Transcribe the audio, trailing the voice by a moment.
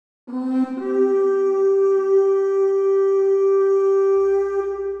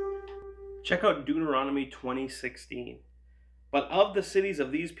Check out Deuteronomy 20:16. But of the cities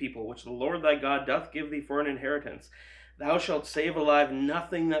of these people, which the Lord thy God doth give thee for an inheritance, thou shalt save alive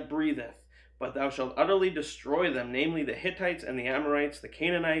nothing that breatheth, but thou shalt utterly destroy them, namely the Hittites and the Amorites, the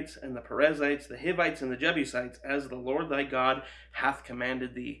Canaanites and the Perizzites, the Hivites and the Jebusites, as the Lord thy God hath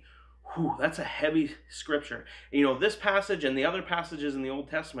commanded thee. Whew, that's a heavy scripture. You know, this passage and the other passages in the Old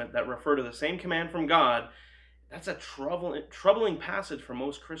Testament that refer to the same command from God, that's a troubling passage for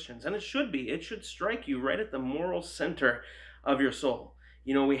most Christians. And it should be. It should strike you right at the moral center of your soul.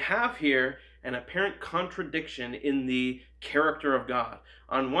 You know, we have here an apparent contradiction in the character of God.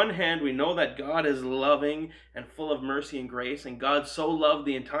 On one hand, we know that God is loving and full of mercy and grace, and God so loved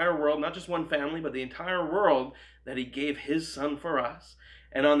the entire world, not just one family, but the entire world, that he gave his son for us.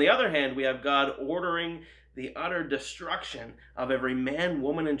 And on the other hand, we have God ordering the utter destruction of every man,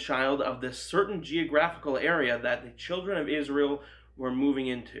 woman, and child of this certain geographical area that the children of Israel were moving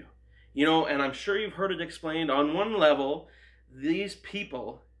into. You know, and I'm sure you've heard it explained, on one level, these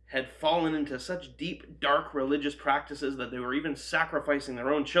people had fallen into such deep, dark religious practices that they were even sacrificing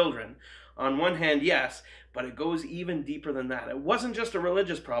their own children. On one hand, yes, but it goes even deeper than that. It wasn't just a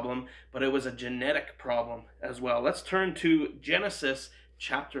religious problem, but it was a genetic problem as well. Let's turn to Genesis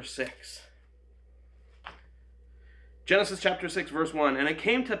chapter 6. Genesis chapter 6, verse 1. And it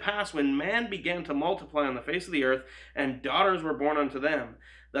came to pass when man began to multiply on the face of the earth, and daughters were born unto them,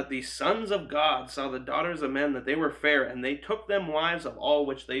 that the sons of God saw the daughters of men, that they were fair, and they took them wives of all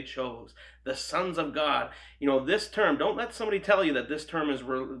which they chose. The sons of God. You know, this term, don't let somebody tell you that this term is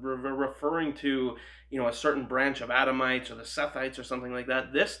referring to, you know, a certain branch of Adamites or the Sethites or something like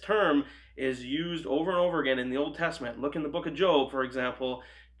that. This term is used over and over again in the Old Testament. Look in the book of Job, for example,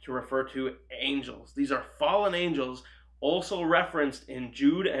 to refer to angels. These are fallen angels, also referenced in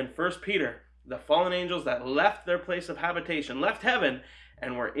Jude and 1 Peter. The fallen angels that left their place of habitation, left heaven,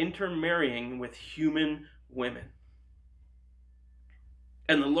 and were intermarrying with human women.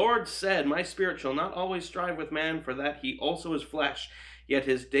 And the Lord said, my spirit shall not always strive with man, for that he also is flesh, yet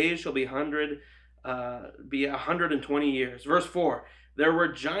his days shall be 120 years. Verse 4, there were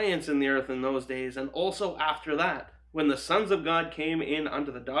giants in the earth in those days, and also after that, when the sons of God came in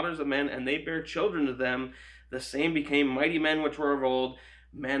unto the daughters of men, and they bare children to them, the same became mighty men which were of old,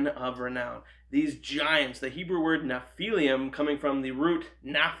 men of renown. These giants, the Hebrew word Nephilim, coming from the root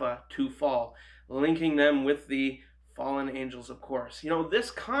napha, to fall, linking them with the fallen angels, of course. You know,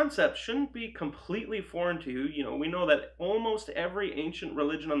 this concept shouldn't be completely foreign to you. You know, we know that almost every ancient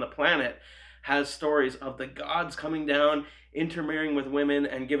religion on the planet has stories of the gods coming down, intermarrying with women,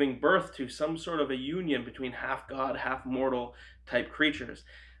 and giving birth to some sort of a union between half god, half mortal type creatures.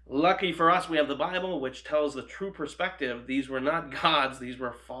 Lucky for us, we have the Bible, which tells the true perspective. These were not gods, these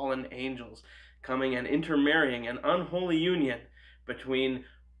were fallen angels coming and intermarrying, an unholy union between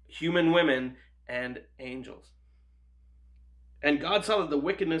human women and angels. And God saw that the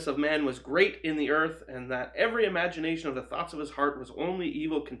wickedness of man was great in the earth, and that every imagination of the thoughts of his heart was only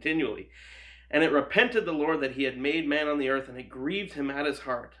evil continually. And it repented the Lord that he had made man on the earth, and it grieved him at his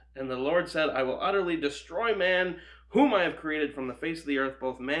heart. And the Lord said, I will utterly destroy man, whom I have created from the face of the earth,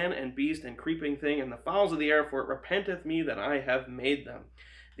 both man and beast and creeping thing, and the fowls of the air, for it repenteth me that I have made them.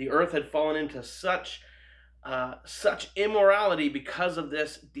 The earth had fallen into such immorality because of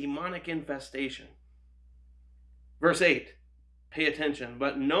this demonic infestation. Verse 8, pay attention.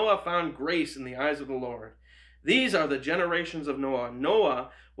 But Noah found grace in the eyes of the Lord. These are the generations of Noah.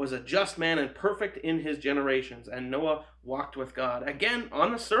 Noah was a just man and perfect in his generations, and Noah walked with God. Again,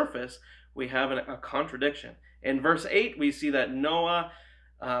 on the surface, we have a contradiction. In verse 8, we see that Noah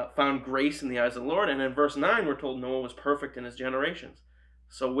found grace in the eyes of the Lord, and in verse 9, we're told Noah was perfect in his generations.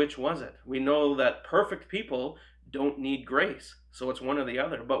 So which was it? We know that perfect people don't need grace, so it's one or the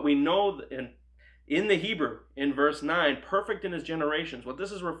other. But we know that in the Hebrew, in verse 9, perfect in his generations. What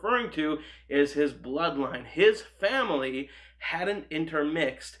this is referring to is his bloodline. His family hadn't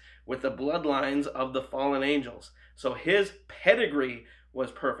intermixed with the bloodlines of the fallen angels. So his pedigree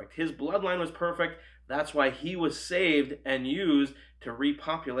was perfect. His bloodline was perfect. That's why he was saved and used to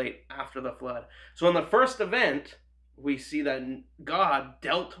repopulate after the flood. So in the first event, we see that God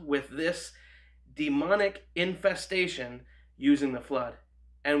dealt with this demonic infestation using the flood.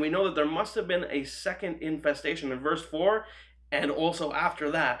 And we know that there must have been a second infestation in verse 4, and also after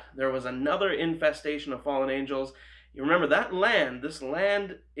that, there was another infestation of fallen angels. You remember that land, this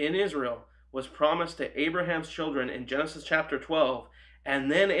land in Israel, was promised to Abraham's children in Genesis chapter 12.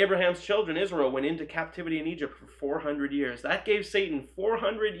 And then Abraham's children, Israel, went into captivity in Egypt for 400 years. That gave Satan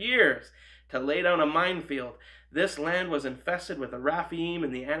 400 years to lay down a minefield This land was infested with the Raphaim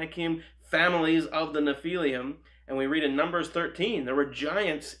and the Anakim families of the Nephilim. And we read in Numbers 13, there were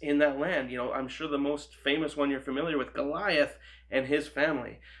giants in that land. I'm sure the most famous one you're familiar with, Goliath and his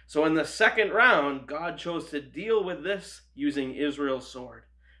family. So in the second round, God chose to deal with this using Israel's sword.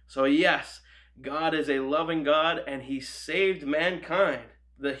 So yes, God is a loving God, and he saved mankind,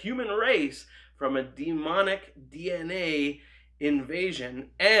 the human race, from a demonic DNA invasion,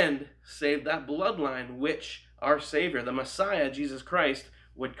 and saved that bloodline which our Savior, the Messiah, Jesus Christ,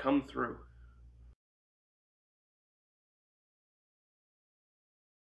 would come through.